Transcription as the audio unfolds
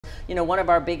You know, one of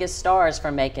our biggest stars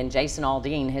from Macon, Jason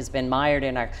Aldean, has been mired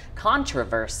in a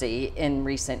controversy in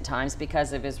recent times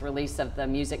because of his release of the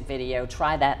music video,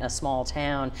 Try That in a Small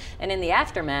Town. And in the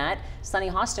aftermath, Sonny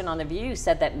Hostin on The View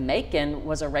said that Macon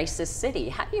was a racist city.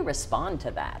 How do you respond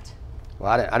to that?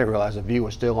 Well, I didn't realize The View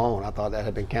was still on. I thought that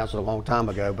had been canceled a long time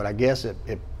ago, but I guess it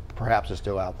perhaps is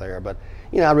still out there. But,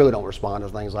 you know, I really don't respond to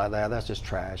things like that. That's just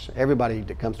trash. Everybody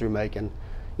that comes through Macon,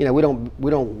 you know, we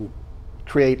don't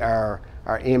create our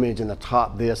image and the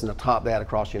top this and the top that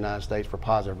across the United States for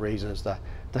positive reasons. To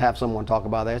have someone talk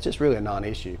about that, it's just really a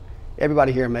non-issue.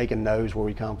 Everybody here in Macon knows where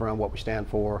we come from, what we stand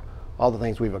for, all the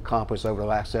things we've accomplished over the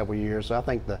last several years. So I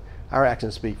think our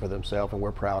actions speak for themselves, and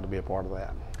we're proud to be a part of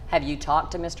that. Have you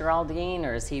talked to Mr. Aldean,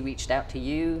 or has he reached out to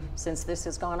you since this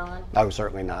has gone on? Oh,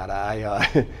 certainly not.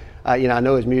 You know, I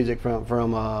know his music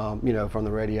from you know, from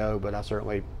the radio, but I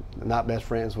certainly not best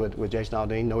friends with Jason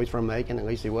Aldean. Know he's from Macon, at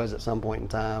least he was at some point in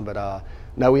time. But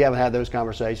no, we haven't had those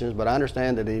conversations. But I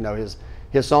understand that, you know, his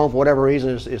song, for whatever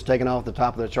reason, is taking off the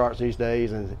top of the charts these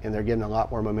days, and they're getting a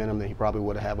lot more momentum than he probably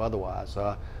would have otherwise.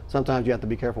 So sometimes you have to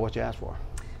be careful what you ask for.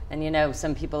 And you know,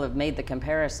 some people have made the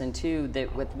comparison too,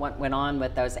 that with what went on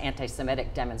with those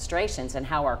anti-Semitic demonstrations and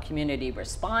how our community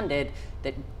responded,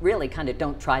 that really kind of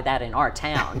don't try that in our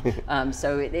town.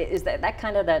 So is that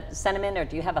kind of the sentiment, or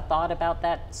do you have a thought about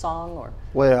that song? Or?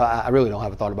 Well, I really don't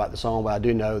have a thought about the song, but I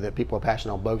do know that people are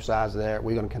passionate on both sides of that.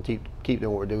 We're going to keep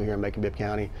doing what we're doing here in Macon-Bibb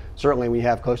County. Certainly we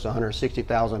have close to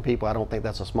 160,000 people. I don't think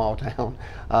that's a small town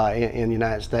in the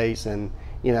United States. And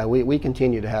you know, we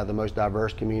continue to have the most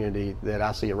diverse community that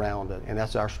I see around it, and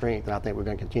that's our strength, and I think we're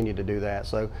going to continue to do that.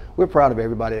 So we're proud of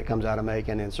everybody that comes out of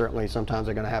Macon, and certainly sometimes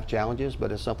they're going to have challenges,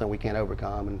 but it's something we can't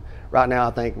overcome. And right now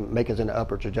I think Macon's in the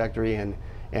upper trajectory, and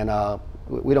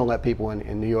we don't let people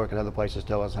in New York and other places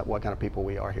tell us what kind of people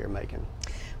we are here in Macon.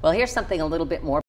 Well, here's something a little bit more